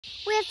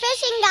We're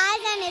fishing, guys,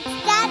 and it's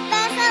Dad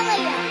Vs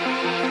Aliyah.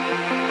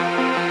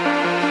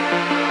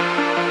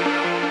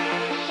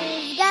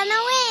 Who's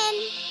gonna win?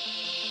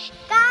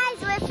 Guys,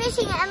 we're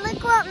fishing, and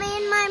look what me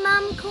and my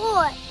mum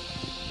caught.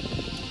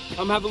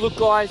 Come have a look,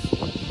 guys.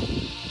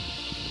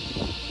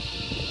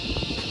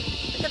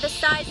 Look at the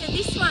size of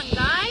this one,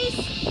 guys.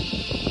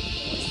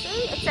 Can you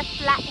see? It's a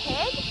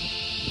flathead.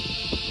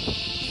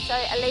 So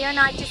Aliyah and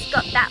I just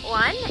got that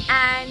one,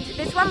 and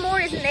there's one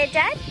more, isn't there,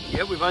 Dad?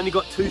 Yeah, we've only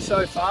got 2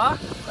 so far.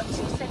 Got 2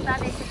 so far.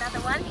 There's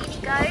another one. In he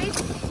goes.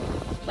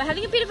 We're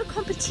having a bit of a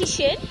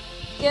competition,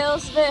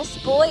 girls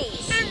versus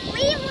boys. And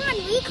we won.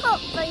 We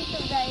caught both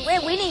of those.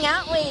 We're winning,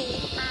 aren't we?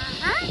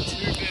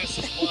 2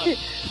 versus 1.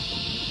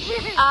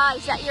 Ah,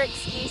 is that your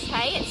excuse,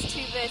 hey? It's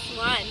 2 versus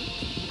 1.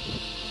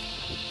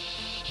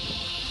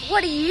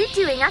 What are you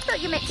doing? I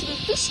thought you were meant to be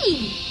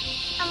fishing.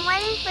 I'm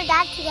waiting for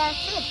Dad to get a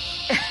fish.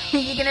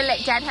 You're going to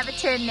let Dad have a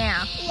turn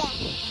now? Yeah.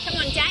 Come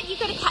on, Dad, you've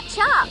got to catch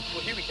up.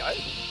 Well, here we go.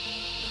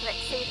 Let's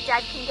see if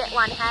Dad can get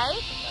one, hey?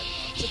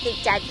 Do you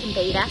think Dad can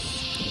beat us?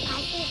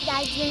 I think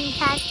Dad's going to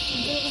catch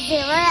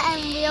 0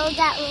 and we'll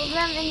get over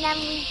them, and then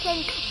we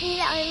can be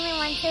the only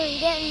one to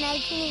eat it, and they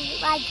can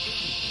eat like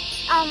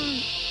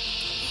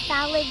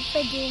salad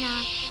for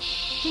dinner.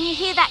 Can you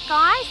hear that,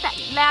 guys? That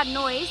loud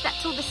noise?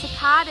 That's all the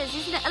cicadas,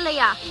 isn't it,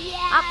 Aliyah?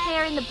 Yeah. Up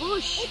there in the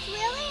bush. It's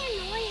really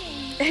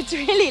annoying. It's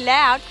really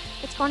loud.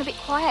 It's gone a bit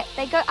quiet.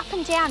 They go up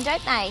and down,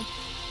 don't they?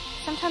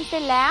 Sometimes they're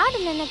loud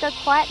and then they go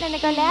quiet and then they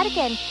go loud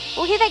again.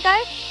 Well, here they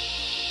go.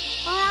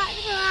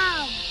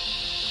 Wow.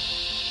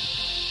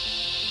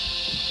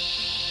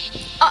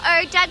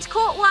 Uh-oh, Dad's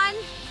caught one.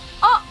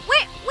 Oh,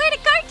 where'd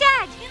it go,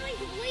 Dad? It's like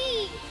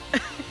weed.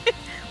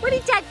 What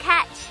did Dad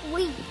catch?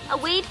 Weed. A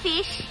weed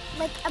fish?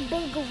 Like a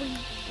big weed.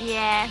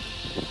 Yeah.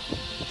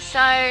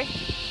 So,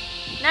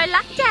 no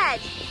luck, Dad.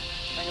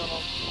 Hang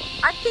on.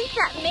 I think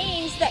that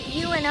means that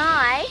you and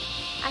I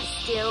are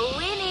still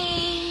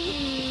winning.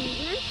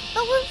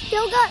 But we've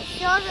still got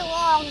so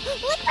long.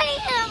 Look right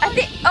now.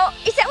 Oh,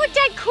 is that what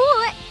Dad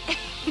called it?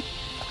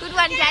 Good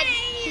one, Dad.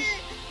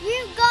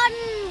 You've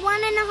gotten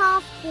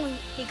 1.5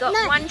 points. He got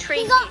one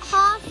tree He got fish.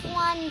 half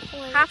 1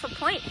 point. Half a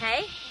point,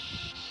 hey?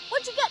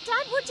 What'd you get,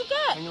 Dad? What'd you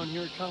get? Hang on,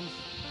 here it comes.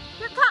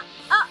 Here it comes.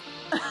 Oh.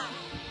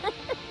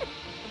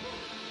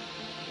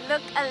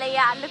 Look,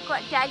 Aliyah, look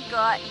what Dad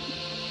got.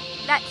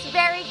 That's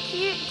very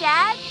cute,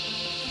 Dad.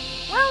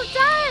 Well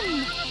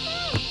done.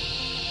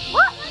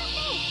 What?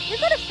 You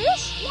got a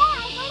fish? Yeah,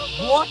 I got a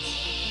fish. What?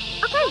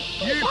 Okay.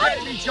 You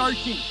better be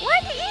joking. Why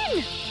is it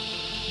in?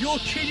 You're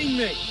kidding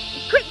me.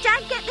 Quick,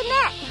 Dad, get the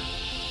net.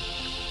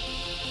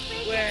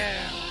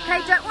 Wow. Okay,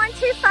 don't run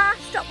too far.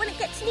 Stop when it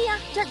gets near.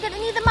 Don't get it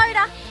near the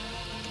motor.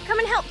 Come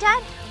and help,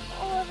 Dad.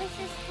 Oh, this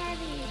is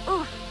heavy.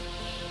 Oh,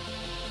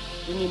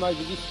 Bring him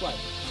over this way.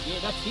 Yeah,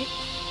 that's it.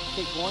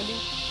 Keep winding.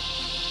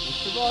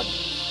 Lift the rod.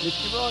 Lift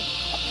your rod.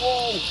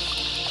 Whoa.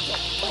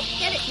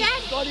 get it,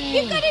 Dad. Got him.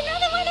 You've got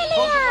another one,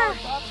 Aliyah.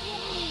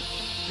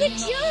 Good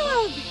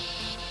job.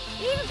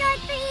 You've got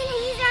 3 and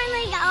he's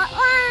only got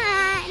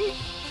 1.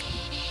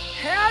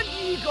 How do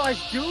you guys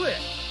do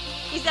it?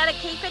 Is that a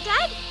keeper,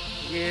 Dad?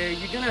 Yeah,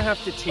 you're going to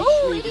have to teach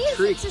Oh, me it the is.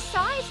 trick. It's a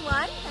size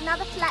one.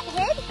 Another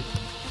flathead.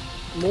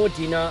 More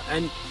dinner,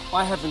 and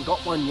I haven't got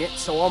one yet,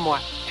 so I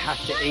might have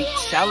to eat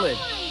salad.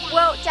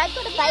 Well, Dad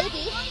got a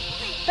baby,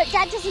 but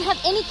Dad doesn't have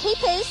any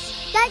keepers.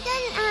 Dad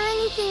doesn't have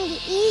anything to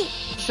eat.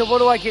 So what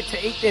do I get to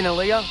eat then,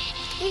 Aliyah?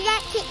 You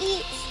get to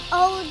eat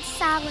old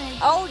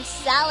salad. Old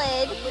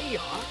salad.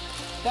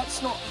 Aliyah,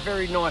 that's not a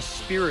very nice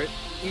spirit,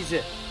 is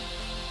it?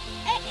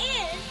 It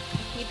is.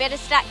 You better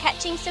start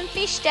catching some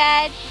fish,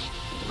 Dad.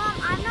 Mom,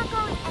 I'm not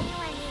going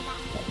anywhere near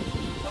that.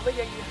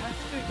 Aliyah, you have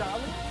to,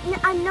 darling. No,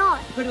 I'm not.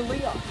 But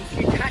Aliyah, if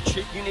you catch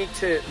it, you need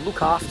to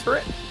look after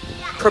it,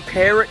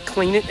 prepare it,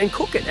 clean it, and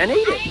cook it, and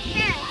eat I it. don't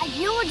care.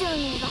 You're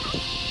doing that.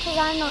 Because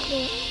I'm not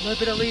doing it. No,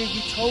 but Aliyah,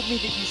 you told me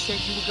that you said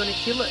you were going to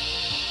kill it.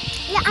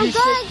 Yeah, I'm You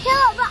going to kill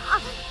it, but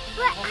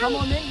Oh, come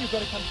on then, you've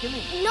got to come kill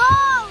him. No!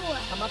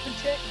 Come up and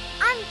check.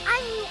 I'm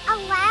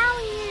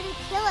allowing you to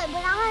kill it,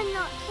 but I'm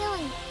not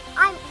killing it.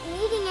 I'm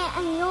eating it,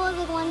 and you're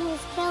the one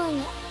who's killing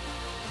it.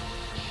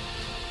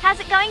 How's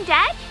it going,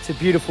 Dad? It's a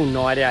beautiful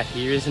night out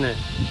here, isn't it?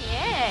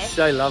 Yeah.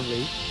 So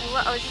lovely. And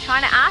what I was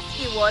trying to ask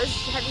you was,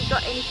 have you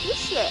got any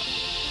fish yet?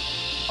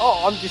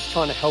 Oh, I'm just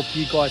trying to help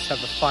you guys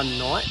have a fun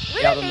night.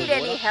 We out don't on need the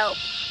any water. help.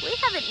 We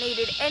haven't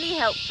needed any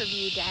help from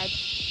you, Dad.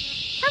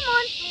 Come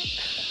on.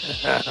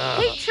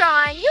 Keep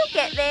trying. You'll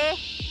get there.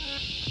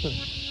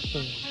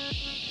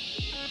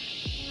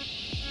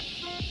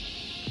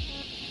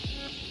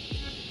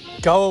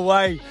 Go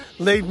away.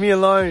 Leave me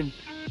alone.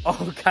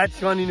 I'll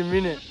catch one in a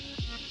minute.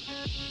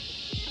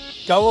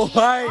 Go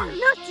away. I'm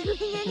not doing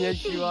anything.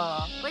 Yes, you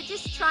are. We're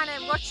just trying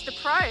to watch the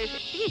pro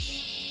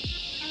fish.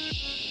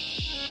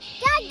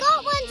 Dad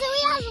got one, so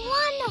he has 1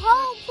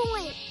 whole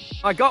point.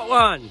 I got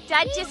one.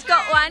 Dad just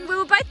got one. We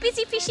were both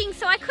busy fishing,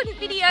 so I couldn't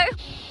video.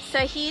 So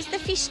here's the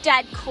fish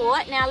Dad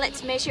caught. Now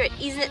let's measure it.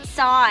 Is it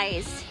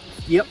size?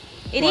 Yep.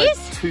 It like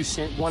is? 2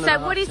 cent, 1 So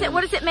what is it?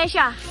 What does it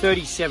measure?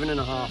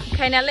 37.5.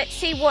 Okay, now let's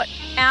see what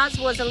ours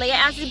was,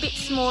 Aliyah. Ours is a bit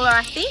smaller,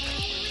 I think.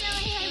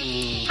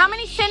 How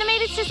many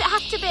centimetres does it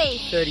have to be?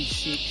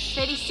 36.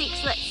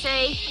 36, let's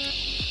see.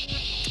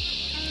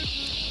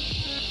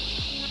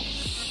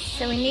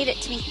 So we need it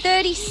to be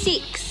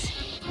 36.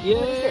 Yeah,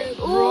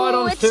 right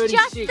on it's 36.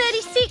 just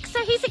 36.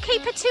 So here's a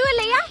keeper too,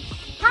 Aliyah.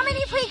 How many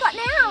have we got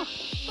now?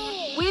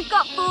 4. We've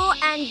got 4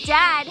 and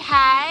Dad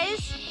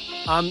has...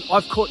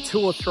 I've caught 2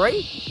 or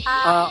 3.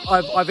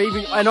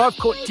 I've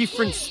caught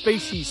different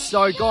species.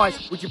 So guys,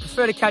 would you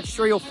prefer to catch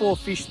 3 or 4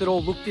 fish that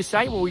all look the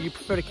same, or would you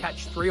prefer to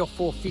catch 3 or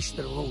 4 fish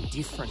that are all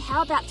different?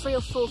 How about 3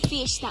 or 4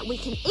 fish that we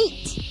can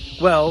eat?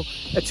 Well,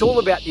 it's all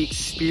about the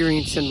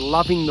experience and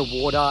loving the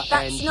water.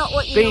 That's and not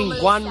what you being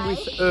normally one say.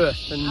 with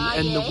earth and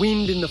Yeah. the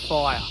wind and the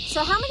fire.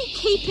 So how many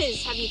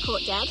keepers have you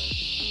caught, Dad?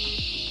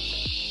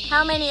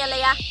 How many,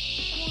 Aliyah?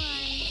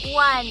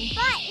 1.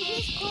 But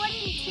he's caught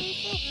in 2 fish.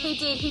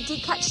 He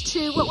did catch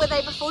 2. What were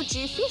they before?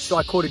 Jewfish? So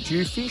I caught a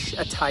jewfish,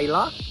 a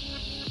tailor,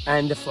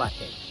 and a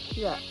flathead.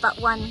 Yeah, but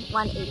one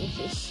eating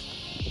fish.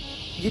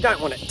 You don't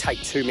want to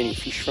take too many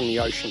fish from the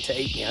ocean to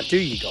eat now, do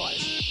you guys?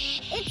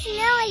 It's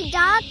nearly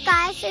dark,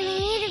 guys, so we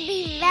need to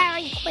be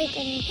very quick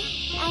and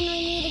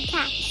we need to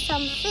catch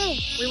some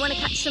fish. We want to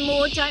catch some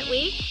more, don't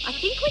we? I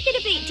think we're going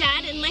to beat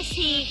Dad unless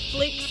he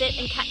flukes it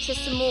and catches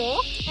some more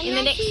in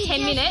the next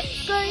 10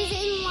 minutes. Goes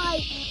in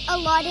like a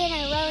lot in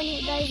a row and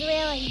it goes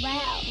really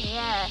well.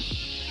 Yeah.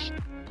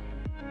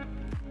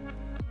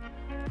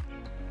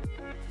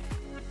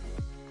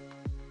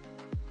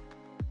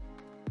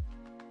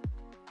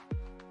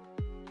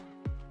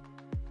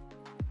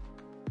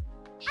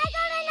 I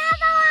got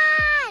another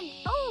one!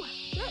 Oh,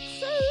 let's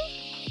see.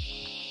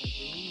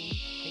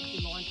 Keep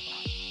your line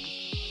tight.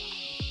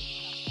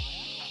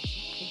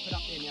 Keep it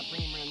up there now,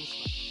 bring him around this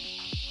way.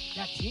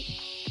 That's it.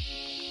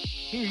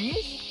 Here he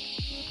is.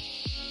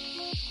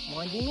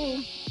 Wind him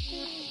in.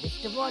 Lift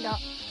the rod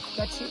up.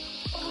 That's it.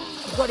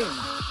 You got him.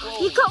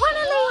 You got one,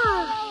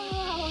 Aliyah.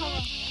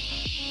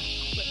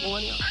 Let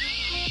line up.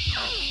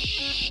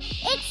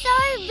 It's so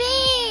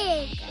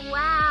big!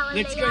 Wow, Aliyah.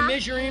 Let's go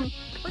measure him.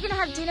 We're going to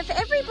have dinner for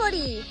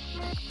everybody.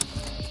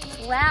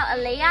 Wow,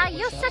 Aliyah,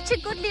 you're such a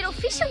good little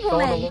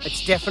fisherwoman.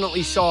 It's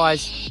definitely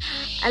size.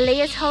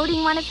 Aliyah's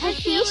holding one of her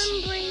fish.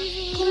 Him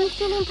breathing. Can you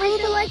feel him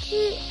breathing? I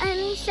feel like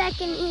any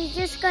second he's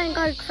just going to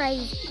go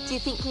crazy. Do you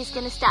think he's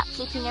going to start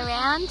flipping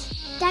around?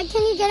 Dad,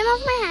 can you get him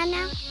off my hand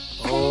now?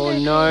 Oh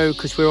no,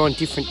 because we're on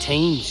different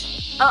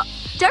teams. Oh,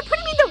 don't put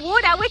him in the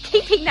water. We're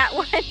keeping that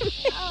one.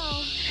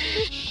 Oh.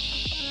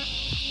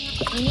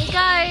 In he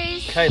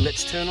goes. Okay,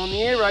 let's turn on the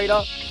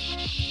aerator.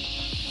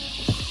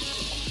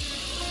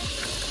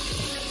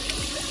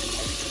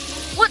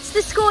 What's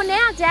the score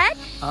now, Dad?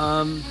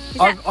 I'm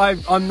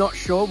not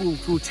sure.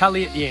 We'll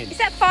tally at the end. Is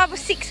that 5 or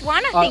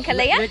 6-1, I think,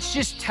 Aliyah? Let's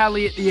just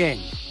tally at the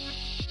end.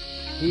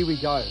 Here we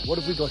go. What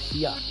have we got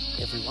here,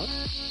 everyone?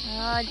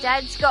 Oh,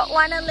 Dad's got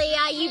one,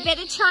 Aliyah. You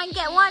better try and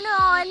get one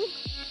on.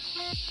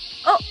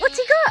 Oh, what's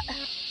he got?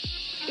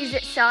 Is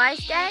it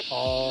size, Dad?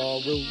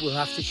 Oh, we'll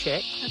have to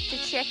check. Have to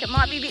check. It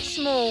might be a bit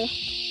small.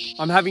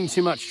 I'm having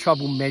too much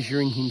trouble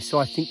measuring him, so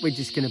I think we're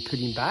just going to put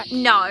him back.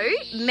 No,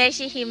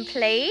 measure him,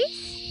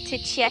 please, to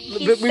check his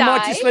But we size.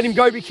 might just let him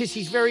go because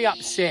he's very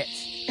upset.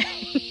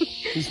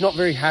 He's not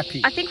very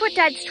happy. I think what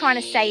Dad's trying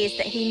to say is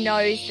that he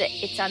knows that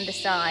it's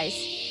undersized.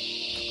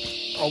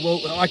 Oh,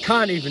 well, I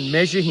can't even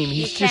measure him.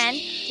 He's You can.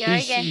 Go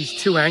again. He's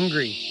too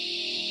angry.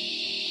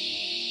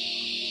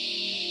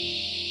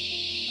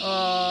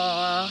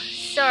 Oh,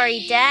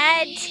 sorry,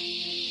 Dad.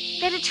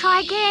 Better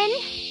try again.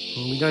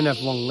 Well, we don't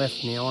have long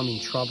left now. I'm in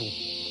trouble.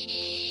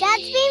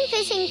 Dad's been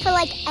fishing for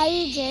like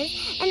ages,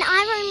 and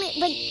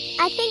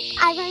I think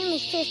I've only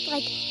fished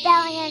like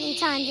barely any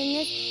times, and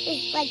this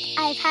is like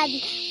I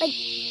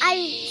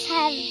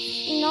have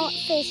not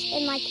fished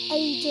in like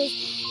ages,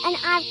 and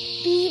I've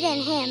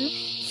beaten him.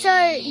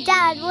 So,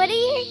 Dad, what are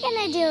you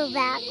gonna do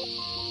about it?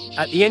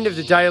 At the end of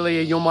the day,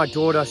 Leah, you're my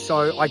daughter,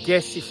 so I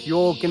guess if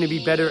you're going to be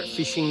better at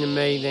fishing than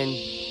me, then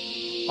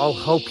I'll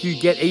help you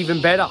get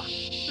even better.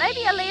 Maybe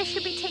Aliyah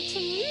should be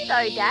teaching you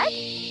though, Dad.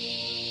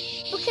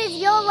 Because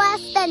you're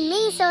less than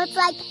me, so it's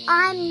like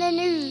I'm the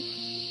new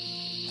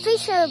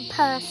fisher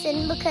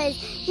person, because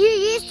you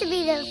used to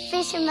be the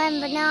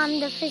fisherman, but now I'm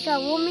the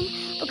fisherwoman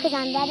because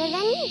I'm better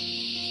than you.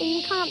 So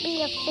you can't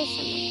be a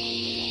fisherman.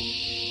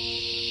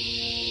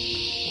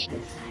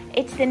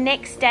 It's the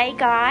next day,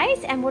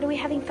 guys, and what are we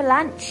having for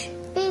lunch?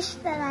 Fish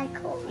that I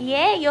caught.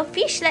 Yeah, your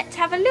fish. Let's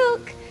have a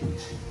look.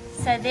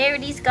 So there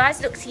it is, guys.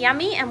 Looks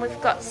yummy, and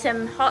we've got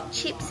some hot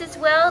chips as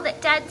well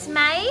that Dad's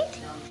made.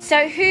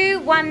 So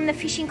who won the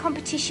fishing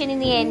competition in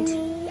the end?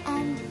 Me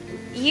and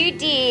You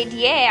did.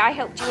 Yeah, I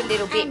helped you a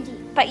little bit. Andy.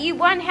 But you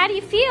won. How do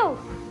you feel?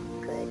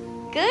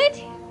 good.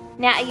 Good?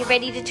 Now, are you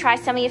ready to try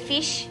some of your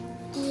fish?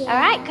 Yeah. All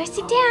right, go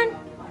sit down.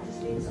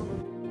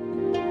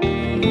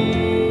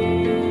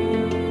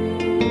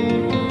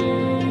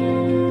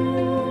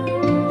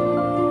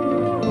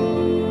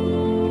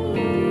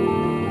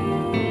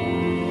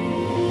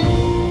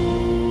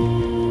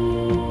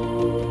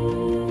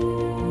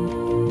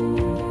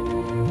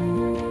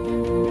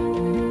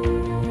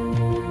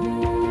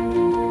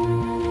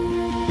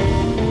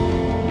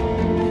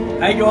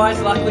 Hey guys,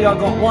 luckily I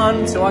got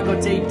one, so I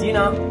got to eat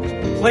dinner.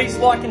 Please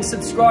like and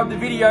subscribe the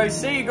video.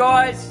 See you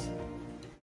guys.